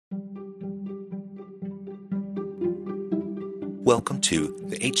Welcome to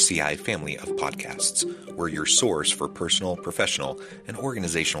the HCI family of podcasts. We're your source for personal, professional, and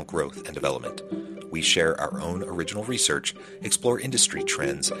organizational growth and development. We share our own original research, explore industry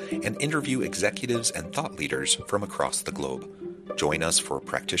trends, and interview executives and thought leaders from across the globe. Join us for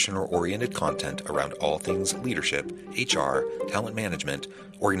practitioner-oriented content around all things leadership, HR, talent management,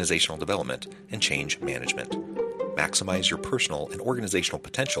 organizational development, and change management. Maximize your personal and organizational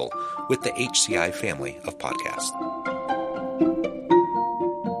potential with the HCI family of podcasts.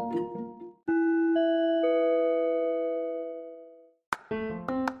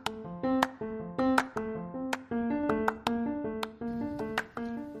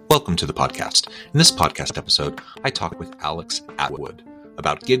 Welcome to the podcast. In this podcast episode, I talk with Alex Atwood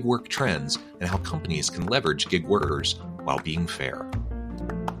about gig work trends and how companies can leverage gig workers while being fair.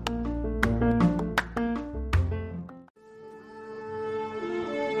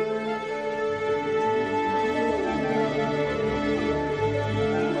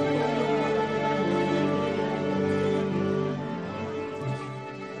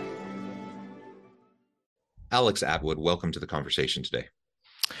 Alex Atwood, welcome to the conversation today.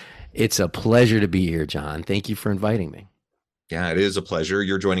 It's a pleasure to be here, John. Thank you for inviting me. Yeah, it is a pleasure.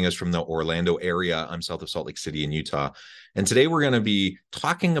 You're joining us from the Orlando area. I'm south of Salt Lake City in Utah. And today we're going to be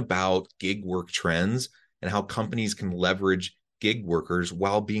talking about gig work trends and how companies can leverage gig workers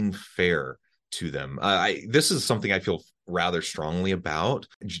while being fair to them. This is something I feel rather strongly about.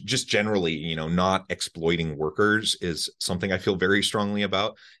 Just generally, not exploiting workers is something I feel very strongly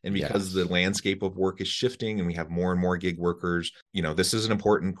about. And because the landscape of work is shifting and we have more and more gig workers, this is an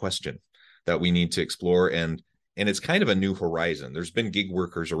important question that we need to explore. And it's kind of a new horizon. There's been gig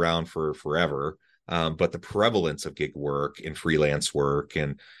workers around for forever, but the prevalence of gig work and freelance work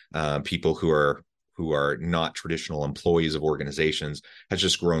and people who are not traditional employees of organizations has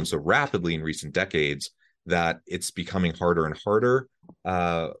just grown so rapidly in recent decades that it's becoming harder and harder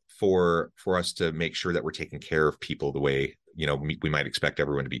for us to make sure that we're taking care of people the way we might expect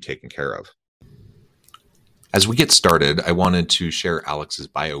everyone to be taken care of. As we get started, I wanted to share Alex's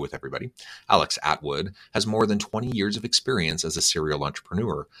bio with everybody. Alex Atwood has more than 20 years of experience as a serial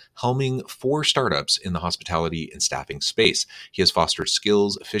entrepreneur, helming 4 startups in the hospitality and staffing space. He has fostered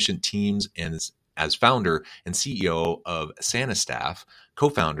skills, efficient teams, and as founder and CEO of SaniStaff,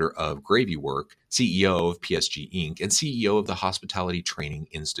 co-founder of Gravy Work, CEO of PSG Inc., and CEO of the Hospitality Training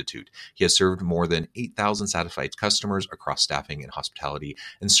Institute. He has served more than 8,000 satisfied customers across staffing and hospitality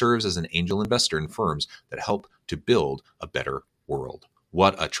and serves as an angel investor in firms that help to build a better world.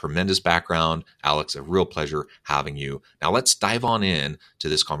 What a tremendous background. Alex, a real pleasure having you. Now let's dive on in to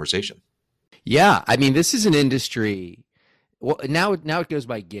this conversation. Yeah, this is an industry. Well, now it goes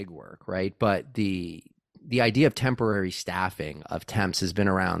by gig work, right? But the idea of temporary staffing of temps has been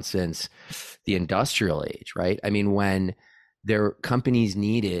around since the industrial age, right? When their companies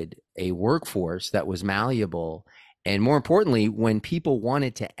needed a workforce that was malleable, and more importantly, when people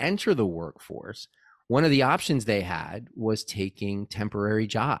wanted to enter the workforce, one of the options they had was taking temporary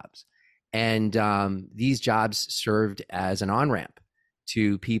jobs. And these jobs served as an on-ramp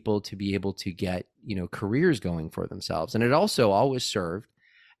to people to be able to get, careers going for themselves. And it also always served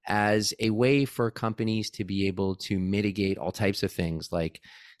as a way for companies to be able to mitigate all types of things like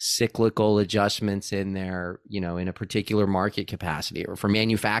cyclical adjustments in their, in a particular market capacity, or for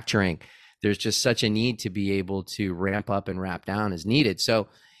manufacturing. There's just such a need to be able to ramp up and ramp down as needed. So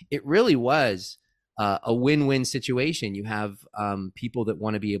it really was a win-win situation. You have people that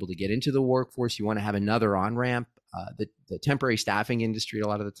want to be able to get into the workforce. You want to have another on-ramp. The temporary staffing industry a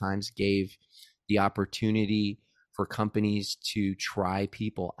lot of the times gave the opportunity for companies to try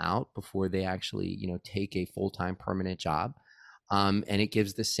people out before they actually, take a full-time permanent job. And it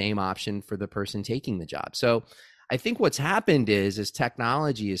gives the same option for the person taking the job. So I think what's happened is, as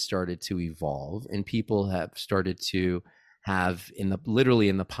technology has started to evolve and people have started to have literally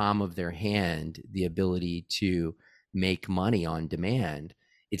in the palm of their hand the ability to make money on demand,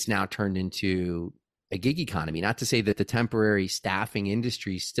 it's now turned into a gig economy. Not to say that the temporary staffing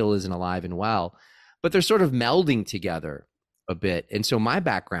industry still isn't alive and well, but they're sort of melding together a bit. And so my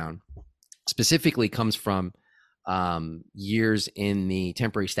background specifically comes from years in the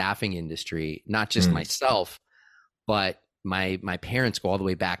temporary staffing industry, not just myself, but my parents go all the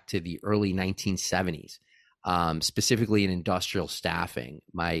way back to the early 1970s, specifically in industrial staffing.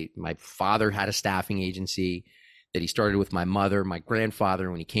 My father had a staffing agency that he started with my mother. My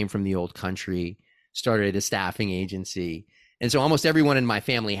grandfather, when he came from the old country, started a staffing agency. And so almost everyone in my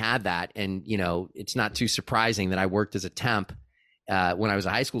family had that. And, it's not too surprising that I worked as a temp when I was a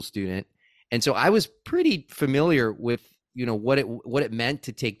high school student. And so I was pretty familiar with, what it meant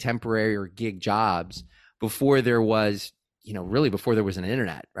to take temporary or gig jobs before there was really before there was an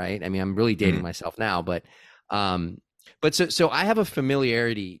internet, right? I mean, I'm really dating Mm. myself now, um, so I have a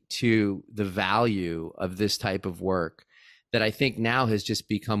familiarity to the value of this type of work that I think now has just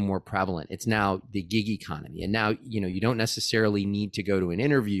become more prevalent. It's now the gig economy. And now, you don't necessarily need to go to an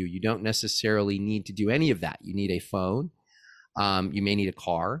interview. You don't necessarily need to do any of that. You need a phone. You may need a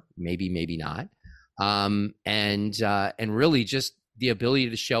car, maybe not. And really just the ability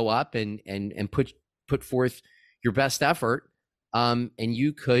to show up and put forth your best effort. And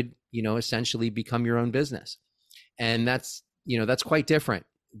you could, essentially become your own business. And that's quite different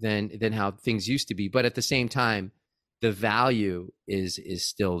than how things used to be. But at the same time, the value is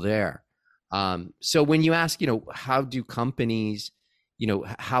still there. So when you ask, how do companies,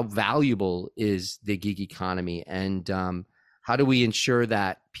 how valuable is the gig economy, and how do we ensure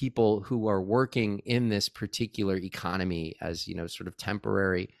that people who are working in this particular economy as, sort of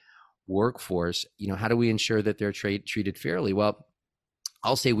temporary workforce, how do we ensure that they're treated fairly? Well,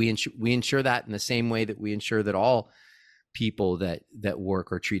 I'll say we ensure that in the same way that we ensure that all people that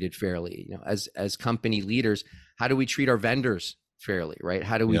work are treated fairly. As company leaders, how do we treat our vendors fairly, right?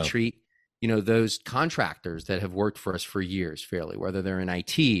 How do we Yeah. treat those contractors that have worked for us for years fairly, whether they're in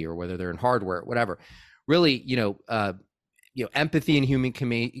IT or whether they're in hardware, whatever. Really, empathy and human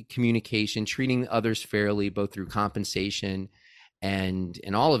communication, treating others fairly, both through compensation and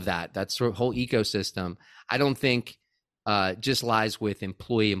all of that sort of whole ecosystem. I don't think just lies with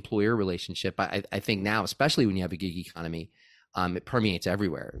employee-employer relationship. I think now, especially when you have a gig economy, it permeates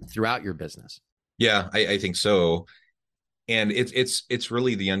everywhere throughout your business. Yeah, I think so. And it's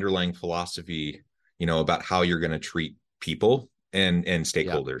really the underlying philosophy, about how you're going to treat people and Yeah.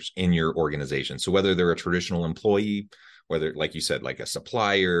 stakeholders in your organization. So whether they're a traditional employee, whether, like you said, like a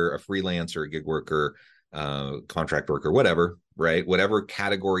supplier, a freelancer, a gig worker, contract worker, whatever, right? Whatever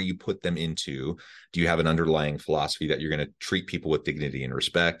category you put them into, do you have an underlying philosophy that you're going to treat people with dignity and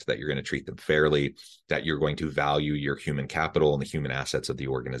respect, that you're going to treat them fairly, that you're going to value your human capital and the human assets of the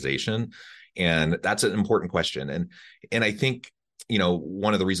organization? And that's an important question. And I think,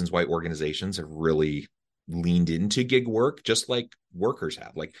 one of the reasons why organizations have really leaned into gig work, just like workers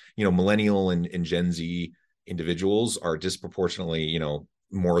have, like, millennial and Gen Z individuals are disproportionately,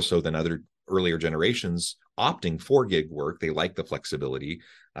 more so than other earlier generations, opting for gig work. They like the flexibility,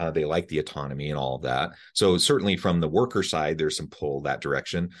 they like the autonomy and all of that. So certainly from the worker side, there's some pull that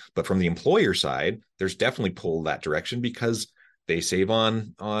direction, but from the employer side, there's definitely pull that direction because they save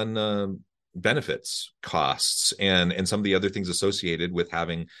on benefits costs and some of the other things associated with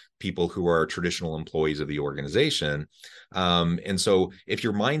having people who are traditional employees of the organization. And so if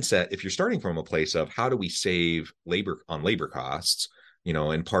you're starting from a place of how do we save labor costs,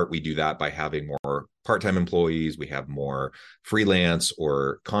 in part we do that by having more part-time employees, we have more freelance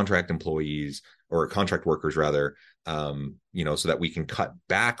or contract employees or contract workers rather, so that we can cut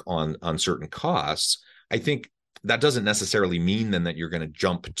back on certain costs. I think that doesn't necessarily mean then that you're going to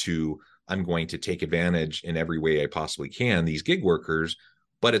jump to, I'm going to take advantage in every way I possibly can, these gig workers,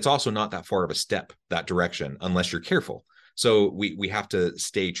 but it's also not that far of a step that direction unless you're careful. So we have to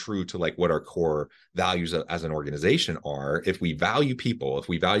stay true to like what our core values as an organization are. If we value people, if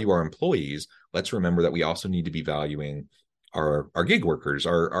we value our employees, let's remember that we also need to be valuing our gig workers,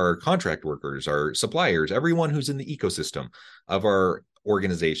 our contract workers, our suppliers, everyone who's in the ecosystem of our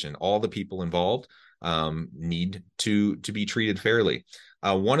organization. All the people involved need to be treated fairly.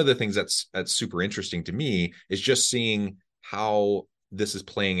 One of the things that's super interesting to me is just seeing how this is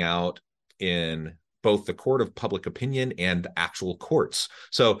playing out in both the court of public opinion and actual courts.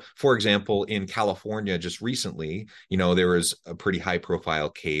 So, for example, in California, just recently, there was a pretty high profile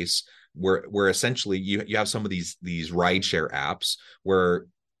case where essentially you have some of these rideshare apps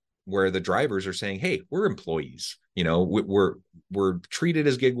where the drivers are saying, hey, we're employees, we're treated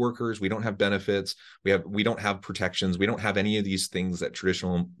as gig workers, we don't have benefits, we don't have protections, we don't have any of these things that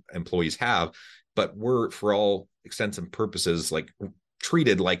traditional employees have, but we're, for all extents and purposes, like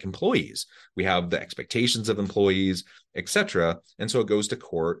treated like employees. We have the expectations of employees, etc. And so it goes to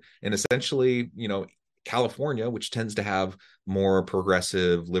court, and essentially, California, which tends to have more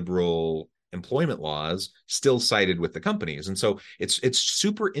progressive liberal employment laws, still sided with the companies. And so it's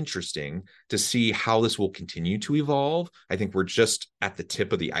super interesting to see how this will continue to evolve. I think we're just at the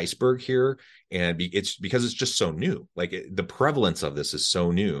tip of the iceberg here, and it's because it's just so new. Like the prevalence of this is so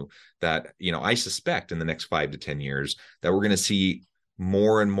new that I suspect in the next 5 to 10 years that we're going to see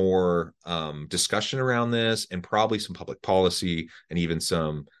more and more discussion around this, and probably some public policy and even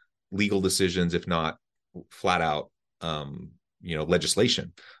some legal decisions, if not flat out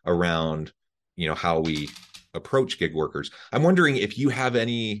legislation around how we approach gig workers. I'm wondering if you have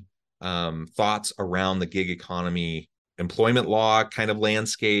any thoughts around the gig economy employment law kind of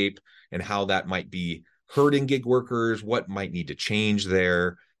landscape and how that might be hurting gig workers, what might need to change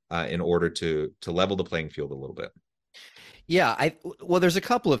there in order to level the playing field a little bit. Yeah, well, there's a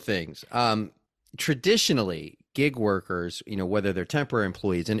couple of things. Traditionally, gig workers, whether they're temporary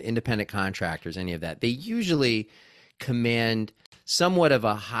employees and independent contractors, any of that, they usually command somewhat of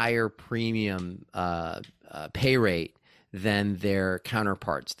a higher premium pay rate than their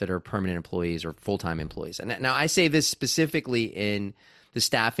counterparts that are permanent employees or full-time employees. And now I say this specifically in the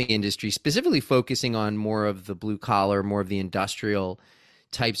staffing industry, specifically focusing on more of the blue collar, more of the industrial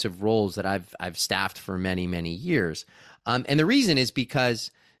types of roles that I've staffed for many, many years. And the reason is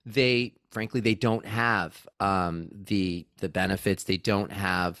because frankly, they don't have the benefits. They don't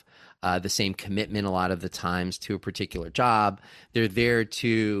have the same commitment a lot of the times to a particular job. They're there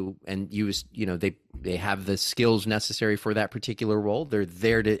to and use, they have the skills necessary for that particular role. They're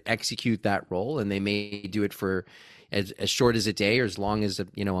there to execute that role, and they may do it for as short as a day or as long as a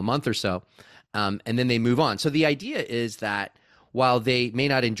month or so, and then they move on. So the idea is that while they may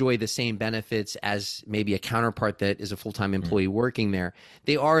not enjoy the same benefits as maybe a counterpart that is a full-time employee working there,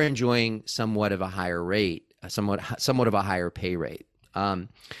 they are enjoying somewhat of a higher rate, somewhat of a higher pay rate.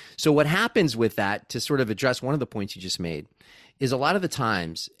 So what happens with that, to sort of address one of the points you just made, is a lot of the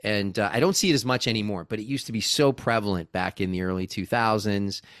times, and I don't see it as much anymore, but it used to be so prevalent back in the early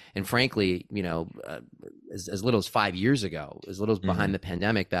 2000s, and frankly, as little as 5 years ago, as little as behind the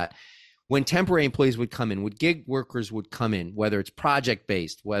pandemic, that when temporary employees would come in, when gig workers would come in, whether it's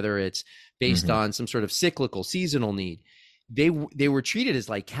project-based, whether it's based on some sort of cyclical, seasonal need, they were treated as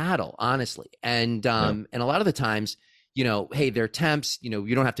like cattle, honestly. And and a lot of the times, hey, they're temps, you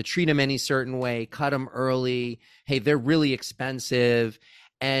don't have to treat them any certain way, cut them early. Hey, they're really expensive.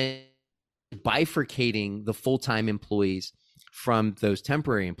 And bifurcating the full-time employees from those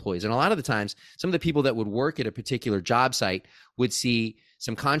temporary employees. And a lot of the times, some of the people that would work at a particular job site would see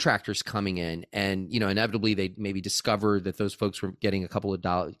some contractors coming in, and inevitably they'd maybe discover that those folks were getting a couple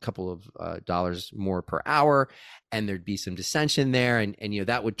of dollars more per hour, and there'd be some dissension there, and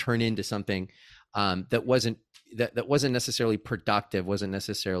that would turn into something that wasn't necessarily productive, wasn't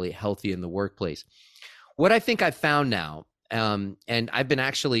necessarily healthy in the workplace. What I think I've found now, and I've been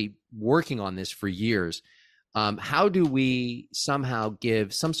actually working on this for years, how do we somehow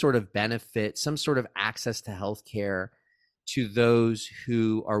give some sort of benefit, some sort of access to healthcare to those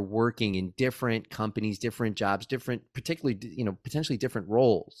who are working in different companies, different jobs, particularly, potentially different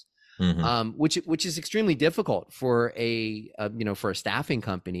roles, which is extremely difficult for a staffing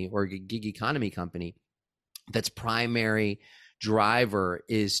company or a gig economy company that's primary driver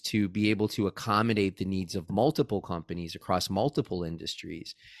is to be able to accommodate the needs of multiple companies across multiple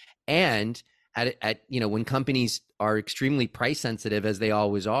industries. And when companies are extremely price sensitive, as they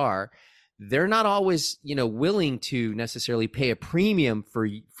always are, they're not always, willing to necessarily pay a premium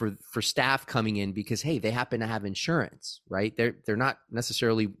for staff coming in because, hey, they happen to have insurance, right? They're not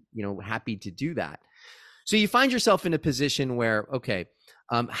necessarily, happy to do that. So you find yourself in a position where, okay,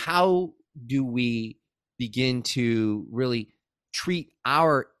 how do we begin to really treat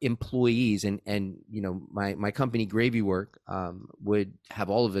our employees, and my company Gravy Work would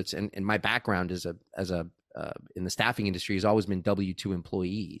have all of its, and my background as a in the staffing industry has always been W-2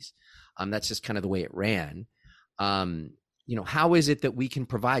 employees. That's just kind of the way it ran. How is it that we can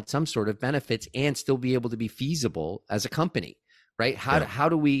provide some sort of benefits and still be able to be feasible as a company, right? How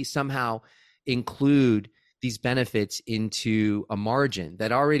do we somehow include these benefits into a margin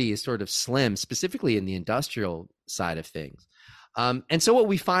that already is sort of slim, specifically in the industrial side of things? And so what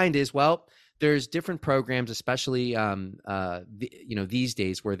we find is, well, there's different programs, especially these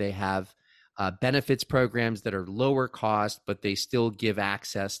days, where they have benefits programs that are lower cost, but they still give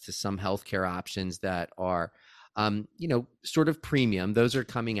access to some healthcare options that are, sort of premium. Those are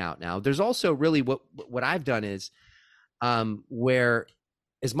coming out now. There's also really what I've done is where,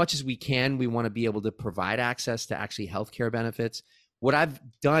 as much as we can, we want to be able to provide access to actually healthcare benefits. What I've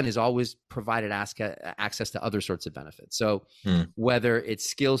done is always provided access to other sorts of benefits. So whether it's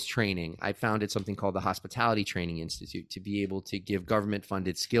skills training, I founded something called the Hospitality Training Institute to be able to give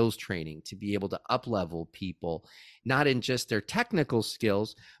government-funded skills training, to be able to up-level people, not in just their technical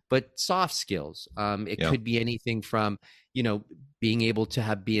skills, but soft skills. It could be anything from, being able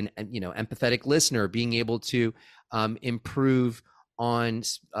to be an empathetic listener, being able to improve on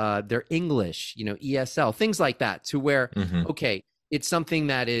their English, ESL, things like that, to where, okay, it's something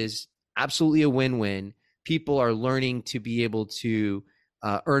that is absolutely a win-win. People are learning to be able to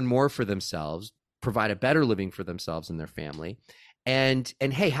earn more for themselves, provide a better living for themselves and their family. And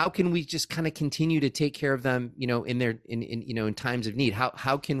hey, how can we just kind of continue to take care of them, in times of need?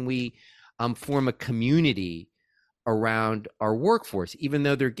 How can we form a community around our workforce, even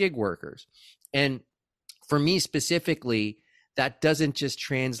though they're gig workers. And for me specifically, that doesn't just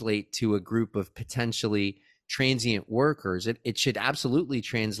translate to a group of potentially transient workers. It should absolutely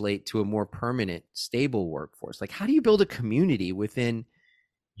translate to a more permanent, stable workforce. Like, how do you build a community within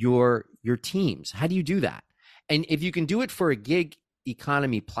your teams? How do you do that? And if you can do it for a gig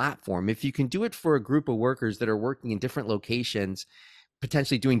economy platform, if you can do it for a group of workers that are working in different locations,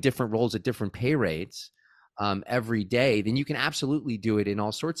 potentially doing different roles at different pay rates every day, then you can absolutely do it in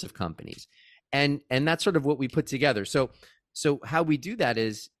all sorts of companies. And that's sort of what we put together. So how we do that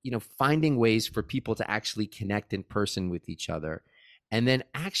is, finding ways for people to actually connect in person with each other. And then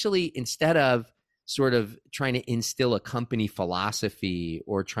actually, instead of sort of trying to instill a company philosophy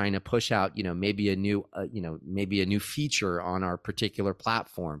or trying to push out, maybe a new feature on our particular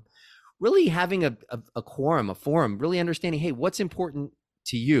platform, really having a quorum, a forum, really understanding, hey, what's important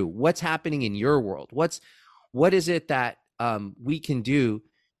to you? What's happening in your world? What is it that we can do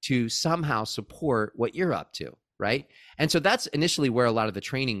to somehow support what you're up to, right? And so that's initially where a lot of the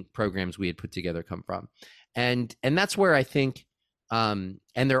training programs we had put together come from. And that's where I think, and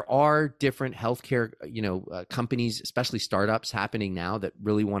there are different healthcare, companies, especially startups happening now that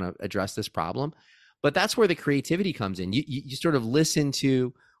really want to address this problem. But that's where the creativity comes in. You sort of listen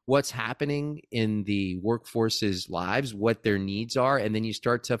to what's happening in the workforce's lives, what their needs are, and then you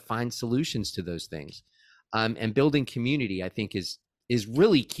start to find solutions to those things. And building community, I think, is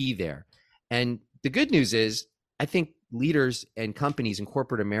really key there. And the good news is, I think leaders and companies in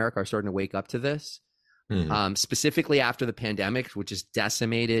corporate America are starting to wake up to this, specifically after the pandemic, which has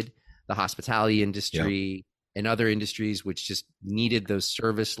decimated the hospitality industry and other industries, which just needed those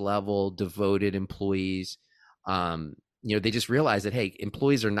service level, devoted employees. They just realized that, hey,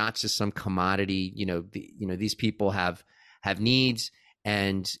 employees are not just some commodity. These people have needs,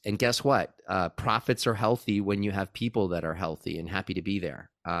 and guess what? Profits are healthy when you have people that are healthy and happy to be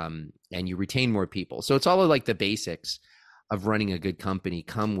there, and you retain more people. So it's all of like the basics of running a good company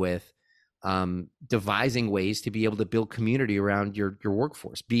come with devising ways to be able to build community around your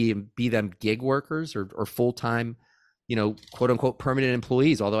workforce, be them gig workers or full-time, quote unquote permanent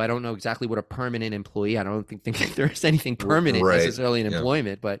employees. Although I don't know exactly what a permanent employee, I don't think there's anything permanent necessarily in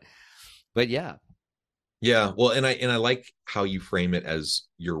employment, but yeah. Yeah. Well, and I like how you frame it as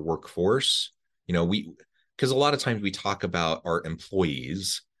your workforce. Because a lot of times we talk about our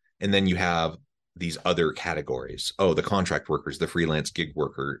employees, and then you have these other categories. Oh, the contract workers, the freelance gig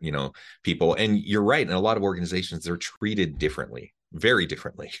worker, people. And you're right. In a lot of organizations, they're treated differently, very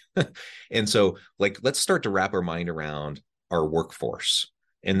differently. And so, like, let's start to wrap our mind around our workforce.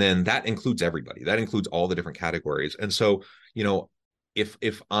 And then that includes everybody. That includes all the different categories. And so,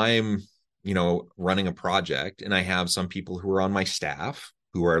 if I'm running a project and I have some people who are on my staff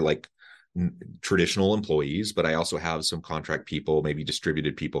who are like traditional employees, but I also have some contract people, maybe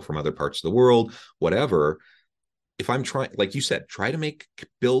distributed people from other parts of the world, whatever. If I'm trying, like you said, try to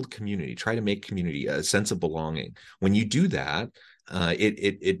build community, try to make community a sense of belonging. When you do that,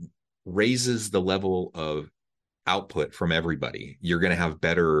 it raises the level of output from everybody. You're going to have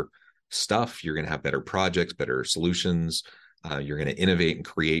better stuff. You're going to have better projects, better solutions. You're going to innovate and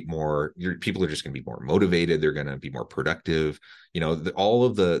create more. People are just going to be more motivated. They're going to be more productive. All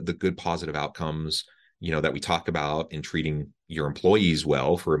of the good positive outcomes, that we talk about in treating your employees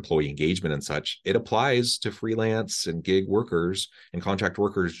well for employee engagement and such, it applies to freelance and gig workers and contract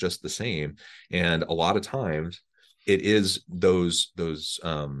workers just the same. And a lot of times it is those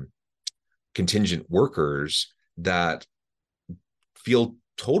contingent workers that feel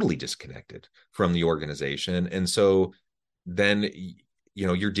totally disconnected from the organization. And so then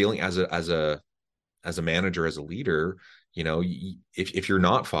you're dealing as a manager, as a leader, if you're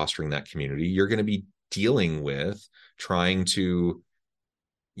not fostering that community, you're going to be dealing with trying to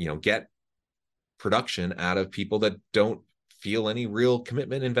get production out of people that don't feel any real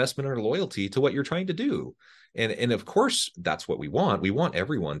commitment, investment, or loyalty to what you're trying to do. And of course that's what we want. We want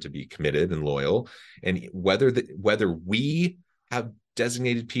everyone to be committed and loyal. And whether we have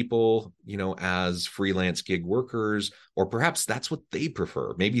designated people, as freelance gig workers, or perhaps that's what they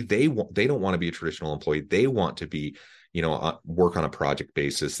prefer. Maybe they don't want to be a traditional employee. They want to be, work on a project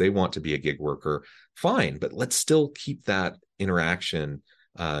basis. They want to be a gig worker. Fine, but let's still keep that interaction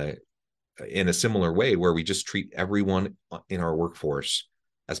in a similar way where we just treat everyone in our workforce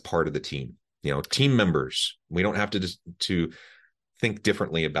as part of the team. Team members. We don't have to think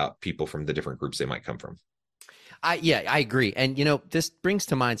differently about people from the different groups they might come from. I agree. And, this brings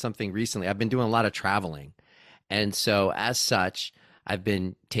to mind something recently. I've been doing a lot of traveling. And so as such, I've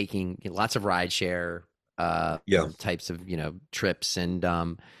been taking lots of rideshare Yeah. types of, trips, and,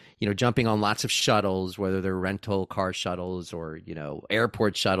 jumping on lots of shuttles, whether they're rental car shuttles or,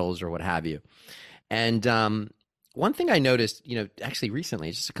 airport shuttles or what have you. And one thing I noticed, actually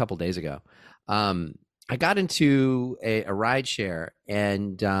recently, just a couple days ago, I got into a ride share,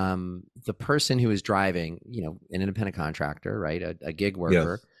 and the person who was driving, an independent contractor, right, a gig Yeah.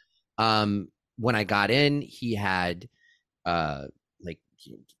 worker. Um, when I got in, he had like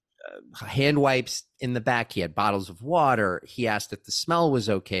hand wipes in the back. He had bottles of water. He asked if the smell was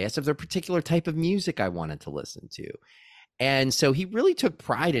okay. I asked if there a particular type of music I wanted to listen to. And so he really took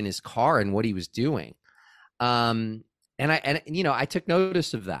pride in his car and what he was doing. Um, and I took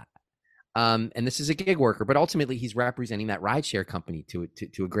notice of that. And this is a gig worker, but ultimately he's representing that rideshare company to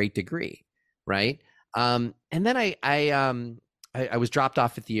a great degree, right? And then I was dropped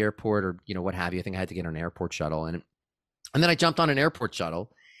off at the airport, or what have you. I think I had to get on an airport shuttle, and then I jumped on an airport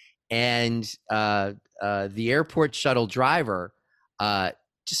shuttle, and the airport shuttle driver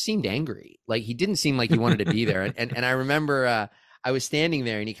just seemed angry. Like, he didn't seem like he wanted to be there. And I remember I was standing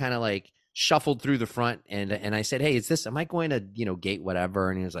there, and he kind of like shuffled through the front, and I said, "Hey, am I going to, gate whatever?"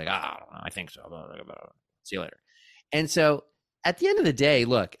 And he was like, "I don't know, I think so. See you later." And so at the end of the day,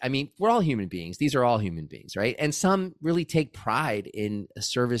 look, I mean, we're all human beings. These are all human beings, right? And some really take pride in a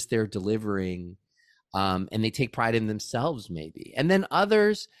service they're delivering, and they take pride in themselves, maybe. And then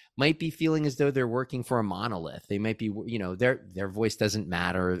others might be feeling as though they're working for a monolith. They might be, their voice doesn't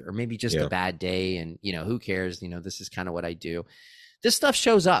matter, or maybe just a bad day, and who cares? This is kind of what I do. This stuff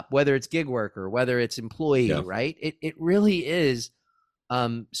shows up, whether it's gig worker, whether it's employee, right? It really is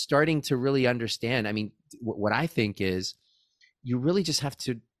starting to really understand. I mean, what I think is, you really just have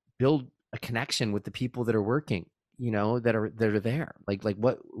to build a connection with the people that are working, that are there. Like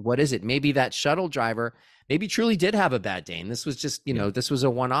what is it? Maybe that shuttle driver maybe truly did have a bad day, and this was just, this was a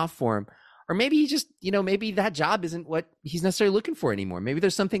one-off for him. Or maybe he just, maybe that job isn't what he's necessarily looking for anymore. Maybe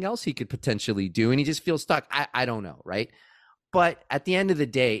there's something else he could potentially do, and he just feels stuck. I don't know, right? But at the end of the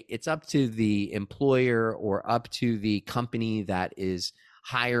day, it's up to the employer, or up to the company that is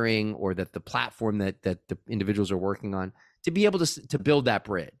hiring, or that the platform that the individuals are working on, to be able to build that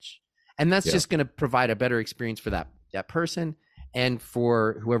bridge. And that's just going to provide a better experience for that person, and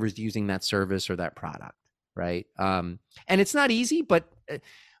for whoever's using that service or that product, right? And it's not easy, but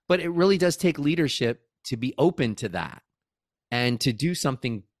it really does take leadership to be open to that, and to do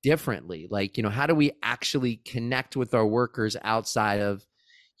something differently. Like, how do we actually connect with our workers outside of,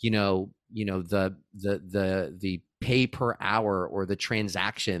 the pay per hour, or the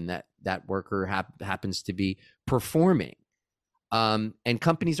transaction that worker happens to be performing. And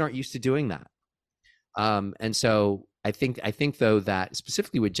companies aren't used to doing that. And so I think though, that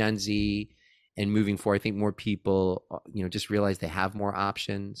specifically with Gen Z and moving forward, I think more people, just realize they have more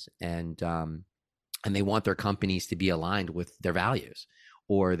options, and they want their companies to be aligned with their values,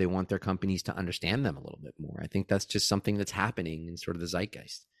 or they want their companies to understand them a little bit more. I think that's just something that's happening in sort of the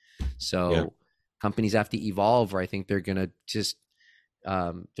zeitgeist. So companies have to evolve, or I think they're going to just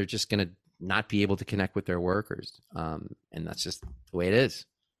not be able to connect with their workers. And that's just the way it is.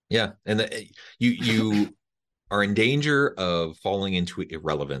 Yeah. And you are in danger of falling into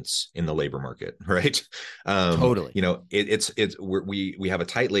irrelevance in the labor market, right? Totally. We have a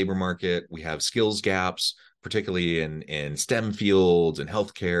tight labor market. We have skills gaps, particularly in STEM fields and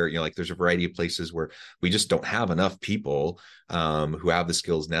healthcare. Like, there's a variety of places where we just don't have enough people who have the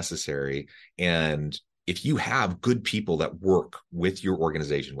skills necessary. And if you have good people that work with your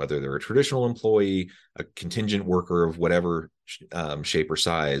organization, whether they're a traditional employee, a contingent worker of whatever shape or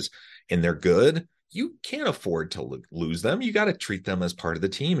size, and they're good, you can't afford to lose them. You got to treat them as part of the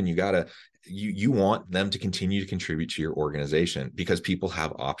team, and you want them to continue to contribute to your organization, because people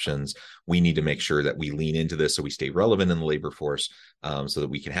have options. We need to make sure that we lean into this so we stay relevant in the labor force, so that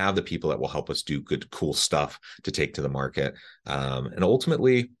we can have the people that will help us do good, cool stuff to take to the market. And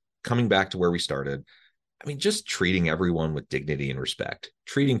ultimately, coming back to where we started, I mean, just treating everyone with dignity and respect,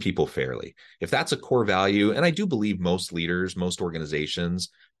 treating people fairly. If that's a core value, and I do believe most leaders, most organizations,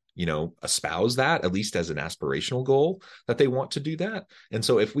 espouse that, at least as an aspirational goal, that they want to do that. And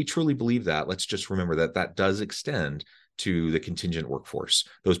so if we truly believe that, let's just remember that that does extend to the contingent workforce,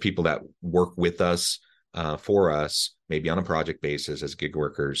 those people that work with us, for us, maybe on a project basis as gig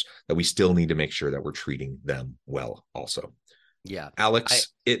workers, that we still need to make sure that we're treating them well also. Yeah. Alex,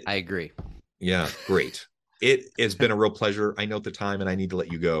 I agree. Yeah, great. It has been a real pleasure. I note the time and I need to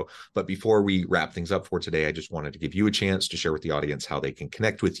let you go. But before we wrap things up for today, I just wanted to give you a chance to share with the audience how they can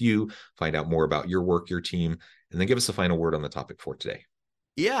connect with you, find out more about your work, your team, and then give us a final word on the topic for today.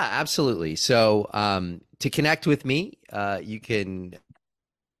 Yeah, absolutely. So to connect with me, you can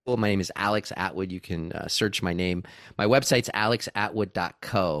My name is Alex Atwood. You can search my name. My website's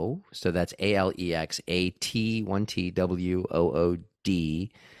alexatwood.co. So that's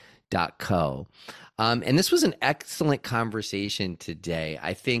ALEXAT1TWOOD.co. And this was an excellent conversation today.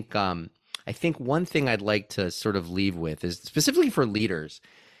 I think one thing I'd like to sort of leave with is specifically for leaders,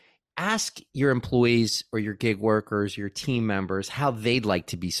 ask your employees or your gig workers, your team members, how they'd like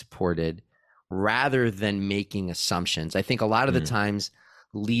to be supported rather than making assumptions. I think a lot of the times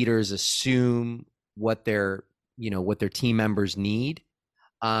leaders assume what their team members need.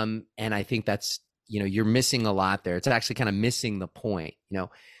 And I think that's, you're missing a lot there. It's actually kind of missing the point.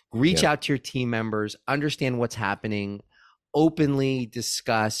 Reach out to your team members, understand what's happening, openly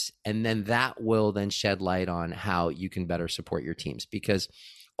discuss, and then that will then shed light on how you can better support your teams, because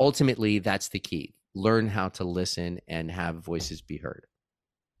ultimately that's the key. Learn how to listen and have voices be heard.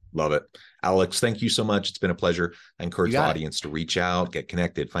 Love it. Alex, thank you so much. It's been a pleasure. I encourage the audience to reach out, get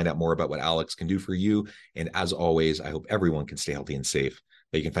connected, find out more about what Alex can do for you. And as always, I hope everyone can stay healthy and safe,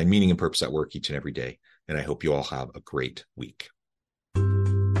 that you can find meaning and purpose at work each and every day. And I hope you all have a great week.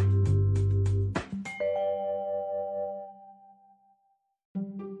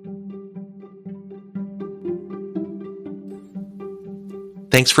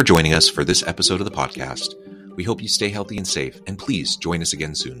 Thanks for joining us for this episode of the podcast. We hope you stay healthy and safe, and please join us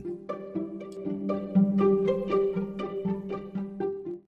again soon.